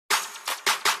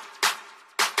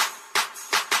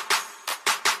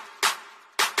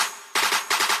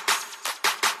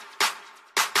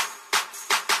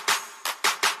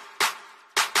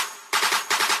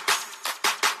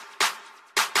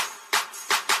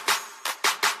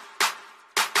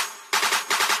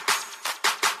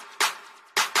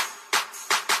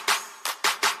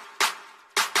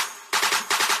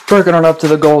Working on up to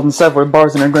the golden CYPHER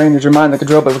bars and ingrained in your mind that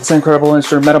control, but with the same incredible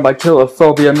instrumental by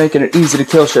kilophobia, making it easy to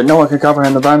kill shit. No one can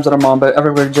comprehend the rhymes that I'm on, but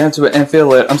everybody jam to it and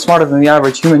feel it. I'm smarter than the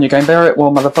average human, you can't bear it? Well,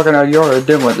 motherfucker, now you're a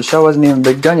dimwit. The show hasn't even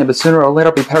begun yet, but sooner or later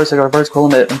I'll be parasitic on a vertical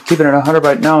limit. I'm keeping it 100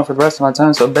 right now for the rest of my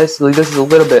time, so basically this is a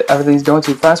little bit. Everything's going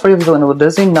too fast for you, feeling a little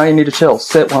dizzy, now you need to chill.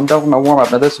 Sit while I'm done with my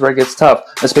warm-up. Now this is where it gets tough.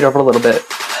 Let's speed up a little bit.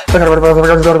 Into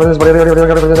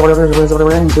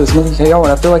a smooth KO,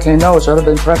 and I feel like I know it should have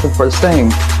been prepped for the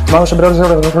sting.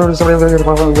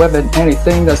 Weapon,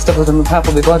 anything that steps within the path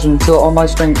will be bludgeoned until all my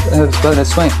strength has been a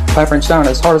swing. 5 inch down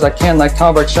as hard as I can, like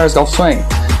Calvert Stars golf swing.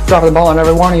 Dropping the ball on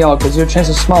every one of y'all, cause your chance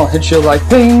is small. Hit you like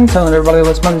ping, telling everybody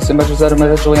let's money so much as that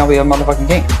eventually I'll be a motherfucking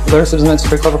king. Lyrics is meant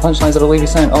super clever punchlines that'll leave you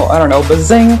saying, oh, I don't know, but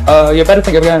zing. You better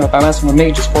think again if I'm asking for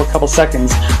me just for a couple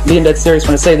seconds. Being dead serious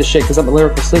when I say this shit, cause I'm a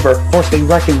lyrical sleeper, force to be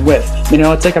reckoned with. Meaning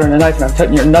I'll take out a knife and I'm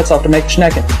cutting your nuts off to make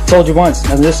schnecken. Told you once,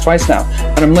 and this twice now,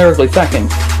 and I'm lyrically fecking.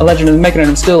 A legend is making it,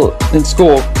 I'm still in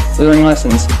school, learning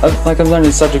lessons. I've learned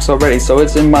these subjects already, so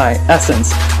it's in my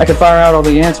essence. I can fire out all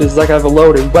the answers like I have a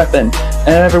loaded weapon, and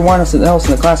everyone else in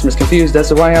the classroom is confused as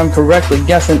to why I'm correctly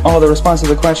guessing all the responses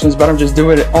to the questions, but I'm just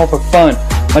doing it all for fun.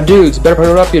 My dudes, better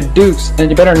put up your dukes,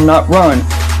 and you better not run.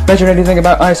 Mention anything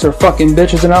about ice or fucking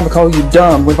bitches and I'ma call you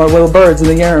dumb. With my little birds in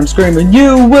the air I'm screaming,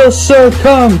 you will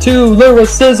succumb to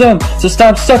lyricism, so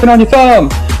stop sucking on your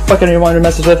thumb. Fuck anyone who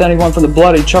messes with anyone from the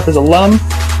Bloody Chuffers alum.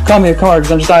 Call me a card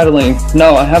cause I'm just idling.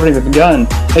 No, I haven't even begun.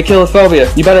 Hey,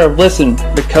 kilophobia, you better listen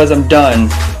because I'm done.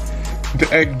 The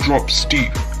egg drops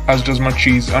steep, as does my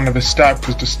cheese. I never stab,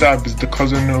 cause the stab is the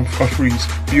cousin of a freeze.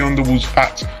 Beyond the walls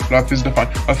facts, life is defined.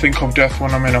 I think of death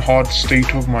when I'm in a hard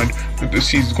state of mind. That the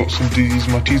sea's got some disease,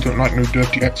 my teas don't like no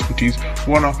dirty expertise.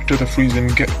 One up to the freeze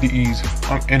and get the ease.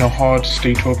 I'm in a hard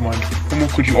state of mind. What more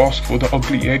could you ask for? The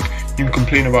ugly egg? You can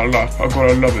complain about life, I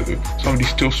gotta love it though. Somebody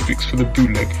still speaks for the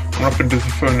bootleg. I'm up into the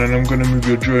phone and I'm gonna move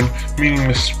your drone.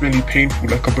 Meaningless, really painful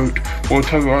like a boat. Or I'll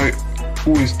tell you I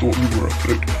always thought you were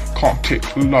afloat. Can't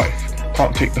take life.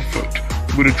 Can't take the foot.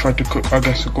 Would've tried to cook, I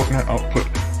guess I got no output.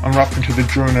 I'm rapping to the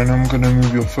drone and I'm gonna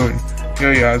move your phone.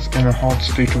 Yeah, in a hard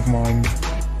state of mind.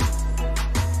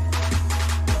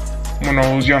 When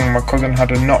I was young, my cousin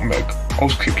had a nutmeg. I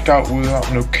was kicked out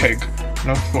without no keg,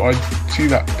 and I thought I'd see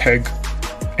that peg.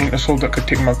 Ain't a soul that could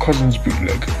take my cousin's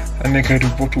bootleg. A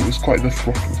negative bottle is quite the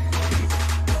throttle.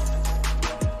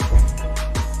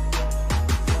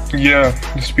 Yeah,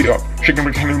 let's speed up. Shaking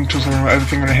my hand into something,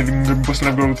 everything in a heading, busting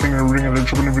every other thing in a ring, and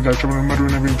troubling every guy, troubling,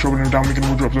 murdering every, troubling down, making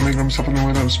more drops, I'm making them suffer the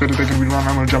way that I'm spit, they can be around,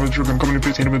 I'm gonna jam the truck, I'm coming to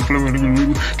face, hitting with the flow, and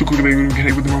too cool to be get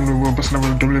hit with the moment, we're busting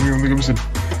every, don't let me on the gimson.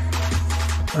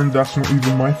 And that's not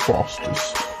even my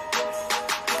fastest.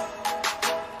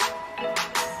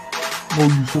 Well,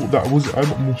 you thought that was it. I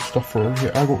got more stuff for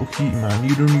here. I got a key, man.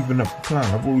 You don't even have a plan.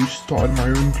 I've already started my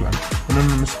own plan.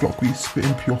 Anonymous Glock, we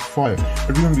spitting pure fire.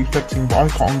 Everyone be flexing, but I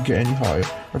can't get any higher.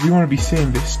 Everyone be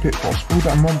saying they spit fast. All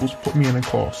that mumbles put me in a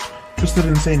class. Twisted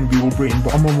insane, be all brain,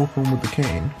 but I'm a weapon with a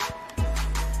cane.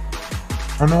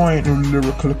 I know I ain't no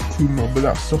lyrical crooner, but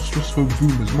that stuff's just for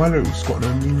boomers. My lyrics got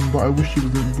no meaning, but I wish he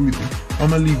wasn't breathing.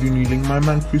 I'ma leave you kneeling. My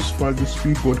man crucified the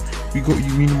speed god. We got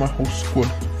you, meaning my whole squad.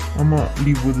 I'ma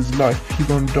leave with his life, he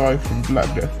gon' die from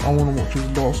black death. I wanna watch his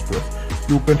last breath.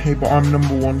 You've been hey, but I'm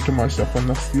number one to myself, and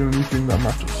that's the only thing that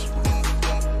matters.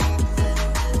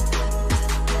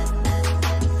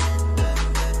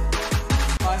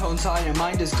 Your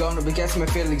mind is gone, I'll be guessing my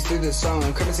feelings through the song.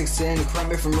 I'm cribbing 16, correct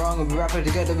me if I'm wrong. I'll be rapping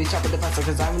together, be chopping the pasta,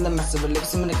 cause I'm in the mess of a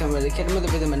lips. I'm gonna come with a kid with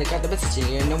the rhythm, and I got the message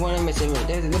here. No one missing it,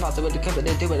 there's an impossible to come, but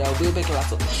they do it, I'll be a big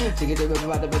colossal. To get it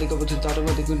about the better go to daughter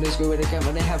with the goodness, go where they come,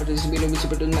 when they have it, it's being a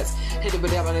super doing mess. Hit it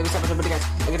with the other, it's up with the guys.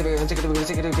 I gotta be on, take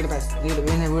it, get a pass. You gotta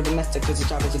be in with the mess, cause it's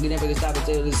job, so you never stop it,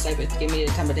 till it's safe, give me a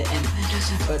time at the end.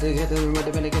 But I get the remote,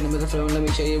 the minute, in the flow, let me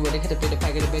show you what I could have been, the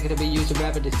packet, the bag, to be used to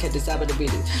rap it, this kid decide to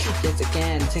beat it. Yes, I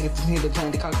can, take it to the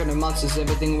plan to conquer the monsters,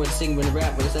 everything with sing with the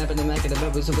rap, with the snap and the mac and the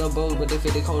bubbles, so bold, but they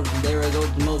fit the cold, there is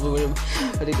old mobile with them,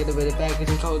 but they get it with the back, and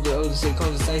the cold, the old, the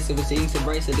cold, decisive, it's the east,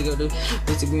 embrace it, they go to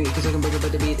disagree, cause I can break up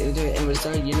at the beat, and with the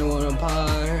start, you know what I'm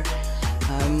par.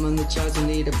 I'm on the charts and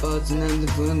need a buzz, and I'm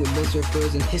the best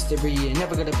rappers in history. You're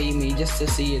never gonna beat me just to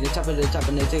see it. The top of the top,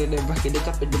 and they take the rocket, the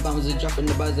top of the bombs are dropping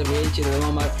the bars every inch of the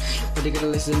Walmart. But they gotta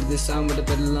listen to this song, but it's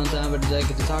been a long time. But they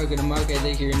get the target, the market,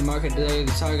 they hear in the market, they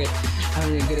the target.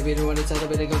 I'm gonna be the one that's out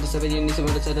of it, they go to 7, you need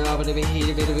someone to set it off, but they be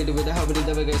heated, with the hope, but they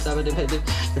never gonna stop it, the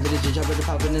village is dropping the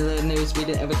pop, and the news speed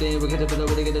and everything. We're gonna put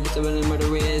over, they get the 7 and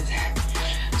murder with.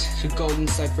 So golden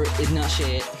CYPHER is not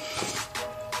shit.